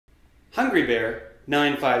Hungry Bear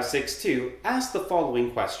 9562 asked the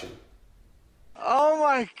following question. Oh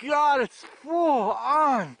my god, it's full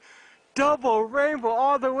on double rainbow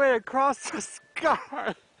all the way across the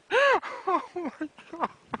sky. Oh my god.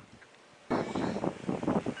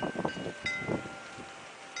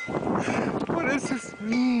 What does this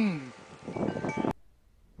mean?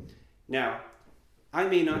 Now, I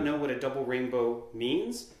may not know what a double rainbow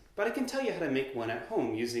means, but I can tell you how to make one at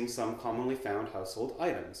home using some commonly found household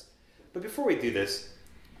items. But before we do this,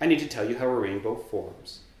 I need to tell you how a rainbow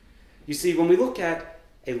forms. You see, when we look at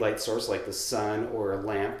a light source like the sun or a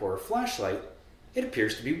lamp or a flashlight, it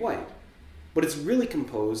appears to be white. But it's really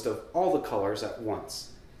composed of all the colors at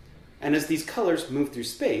once. And as these colors move through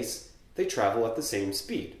space, they travel at the same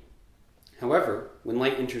speed. However, when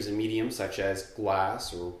light enters a medium such as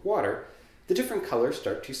glass or water, the different colors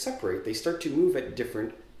start to separate. They start to move at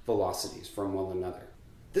different velocities from one another.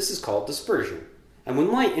 This is called dispersion. And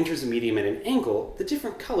when light enters a medium at an angle, the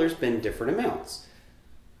different colors bend different amounts.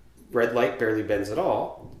 Red light barely bends at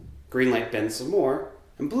all, green light bends some more,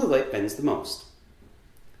 and blue light bends the most.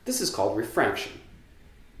 This is called refraction.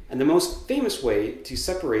 And the most famous way to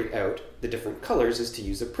separate out the different colors is to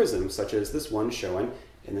use a prism, such as this one shown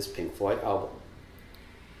in this Pink Floyd album.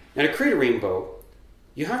 Now, to create a rainbow,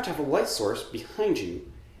 you have to have a light source behind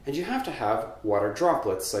you, and you have to have water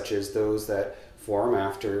droplets, such as those that form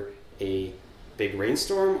after a big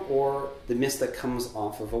rainstorm or the mist that comes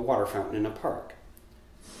off of a water fountain in a park.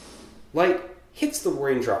 Light hits the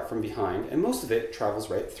raindrop from behind, and most of it travels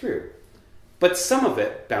right through. But some of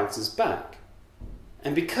it bounces back.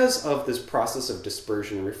 And because of this process of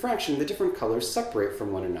dispersion and refraction, the different colors separate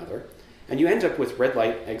from one another, and you end up with red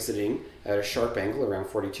light exiting at a sharp angle around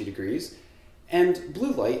 42 degrees, and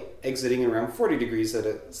blue light exiting around 40 degrees at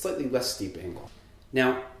a slightly less steep angle.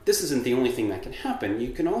 Now, this isn't the only thing that can happen.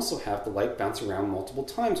 You can also have the light bounce around multiple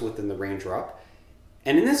times within the raindrop,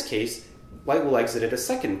 and in this case, light will exit at a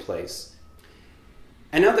second place.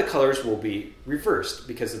 And now the colors will be reversed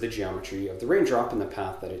because of the geometry of the raindrop and the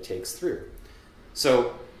path that it takes through.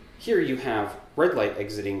 So here you have red light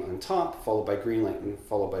exiting on top, followed by green light and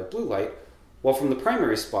followed by blue light, while from the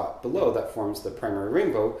primary spot below that forms the primary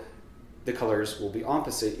rainbow, the colors will be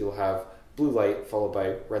opposite. You'll have blue light followed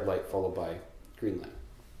by red light followed by green light.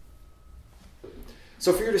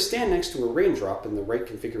 So if you were to stand next to a raindrop in the right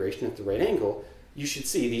configuration at the right angle, you should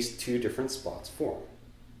see these two different spots form.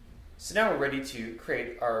 So now we're ready to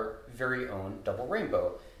create our very own double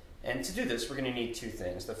rainbow. And to do this, we're going to need two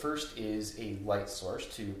things. The first is a light source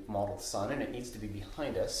to model the sun, and it needs to be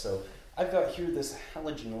behind us. So I've got here this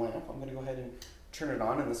halogen lamp. I'm going to go ahead and turn it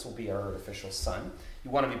on, and this will be our artificial sun. You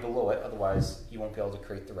want to be below it, otherwise you won't be able to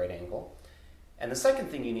create the right angle. And the second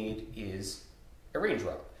thing you need is a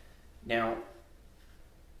raindrop. Now,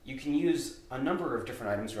 you can use a number of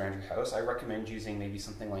different items around your house. I recommend using maybe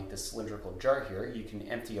something like this cylindrical jar here. You can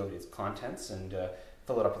empty out its contents and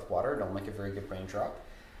fill it up with water. It'll make a very good raindrop.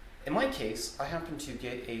 In my case, I happen to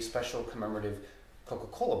get a special commemorative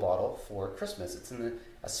Coca-Cola bottle for Christmas. It's in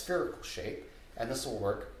a spherical shape, and this will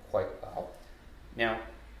work quite well. Now,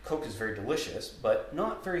 Coke is very delicious, but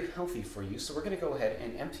not very healthy for you, so we're going to go ahead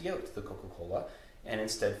and empty out the Coca-Cola and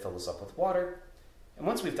instead fill this up with water. And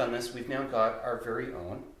once we've done this, we've now got our very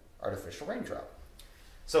own artificial raindrop.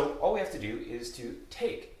 So all we have to do is to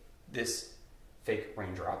take this fake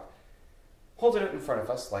raindrop, hold it out in front of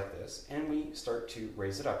us like this, and we start to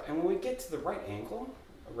raise it up. And when we get to the right angle,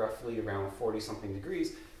 roughly around 40-something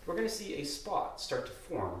degrees, we're going to see a spot start to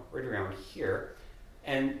form right around here.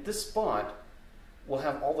 And this spot will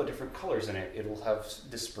have all the different colors in it. It'll have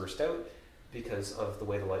dispersed out because of the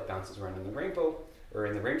way the light bounces around in the rainbow, or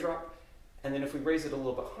in the raindrop. And then if we raise it a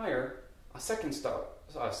little bit higher, a second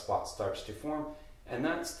spot starts to form, and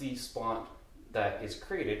that's the spot that is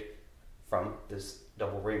created from this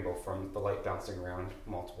double rainbow, from the light bouncing around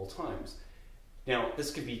multiple times. Now, this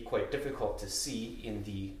could be quite difficult to see in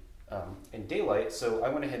daylight, so I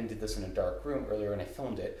went ahead and did this in a dark room earlier, and I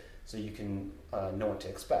filmed it so you can know what to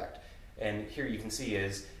expect. And here you can see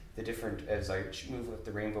is the different, as I move with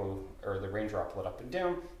the rainbow or the raindroplet up and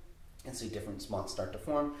down, and see different spots start to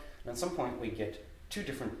form. And at some point we get two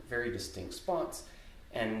different very distinct spots,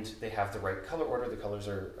 and they have the right color order. The colors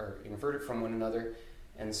are inverted from one another.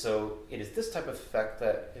 And so it is this type of effect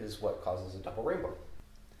that is what causes a double rainbow.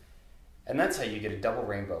 And that's how you get a double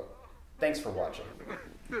rainbow. Thanks for watching.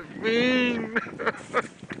 Mean.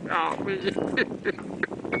 Not me.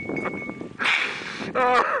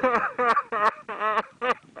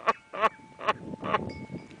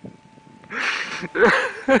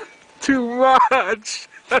 Too much.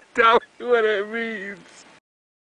 That's what it means.